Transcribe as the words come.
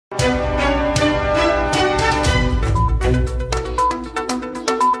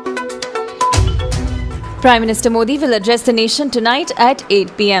Prime Minister Modi will address the nation tonight at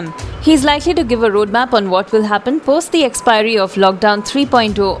 8 p.m. He is likely to give a roadmap on what will happen post the expiry of Lockdown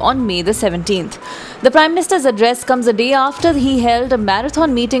 3.0 on May the 17th. The Prime Minister's address comes a day after he held a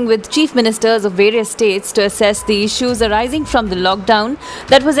marathon meeting with chief ministers of various states to assess the issues arising from the lockdown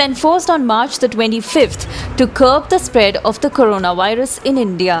that was enforced on March the 25th to curb the spread of the coronavirus in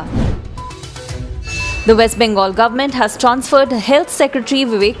India. The West Bengal government has transferred Health Secretary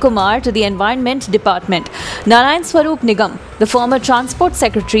Vivek Kumar to the Environment Department. Narayan Swarup Nigam, the former Transport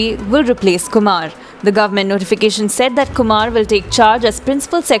Secretary, will replace Kumar. The government notification said that Kumar will take charge as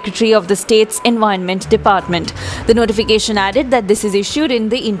Principal Secretary of the state's Environment Department. The notification added that this is issued in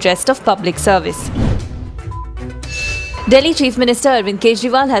the interest of public service. Delhi Chief Minister Arvind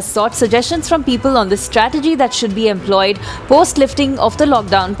Kejriwal has sought suggestions from people on the strategy that should be employed post-lifting of the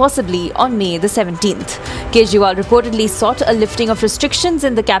lockdown, possibly on May the 17th. Kejriwal reportedly sought a lifting of restrictions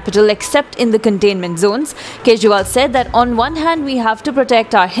in the capital except in the containment zones. Kejriwal said that on one hand we have to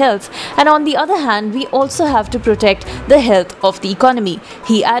protect our health and on the other hand we also have to protect the health of the economy.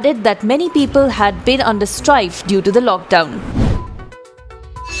 He added that many people had been under strife due to the lockdown.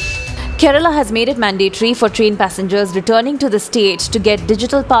 Kerala has made it mandatory for train passengers returning to the state to get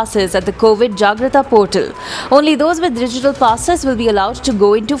digital passes at the Covid Jagrata portal. Only those with digital passes will be allowed to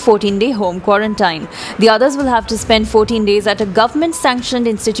go into 14-day home quarantine. The others will have to spend 14 days at a government-sanctioned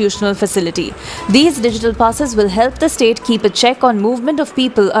institutional facility. These digital passes will help the state keep a check on movement of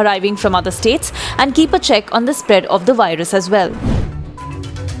people arriving from other states and keep a check on the spread of the virus as well.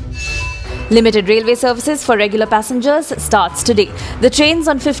 Limited railway services for regular passengers starts today. The trains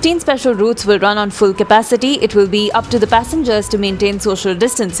on 15 special routes will run on full capacity. It will be up to the passengers to maintain social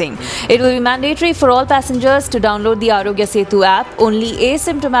distancing. It will be mandatory for all passengers to download the Arogya Setu app. Only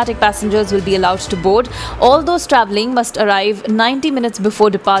asymptomatic passengers will be allowed to board. All those travelling must arrive 90 minutes before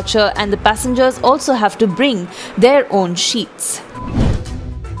departure, and the passengers also have to bring their own sheets.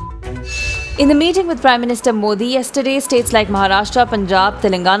 In the meeting with Prime Minister Modi yesterday, states like Maharashtra, Punjab,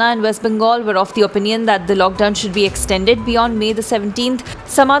 Telangana and West Bengal were of the opinion that the lockdown should be extended beyond May the 17th.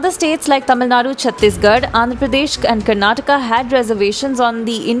 Some other states like Tamil Nadu, Chhattisgarh, Andhra Pradesh and Karnataka had reservations on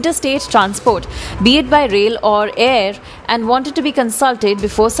the interstate transport, be it by rail or air, and wanted to be consulted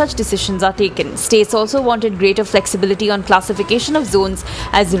before such decisions are taken. States also wanted greater flexibility on classification of zones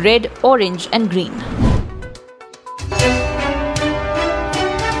as red, orange and green.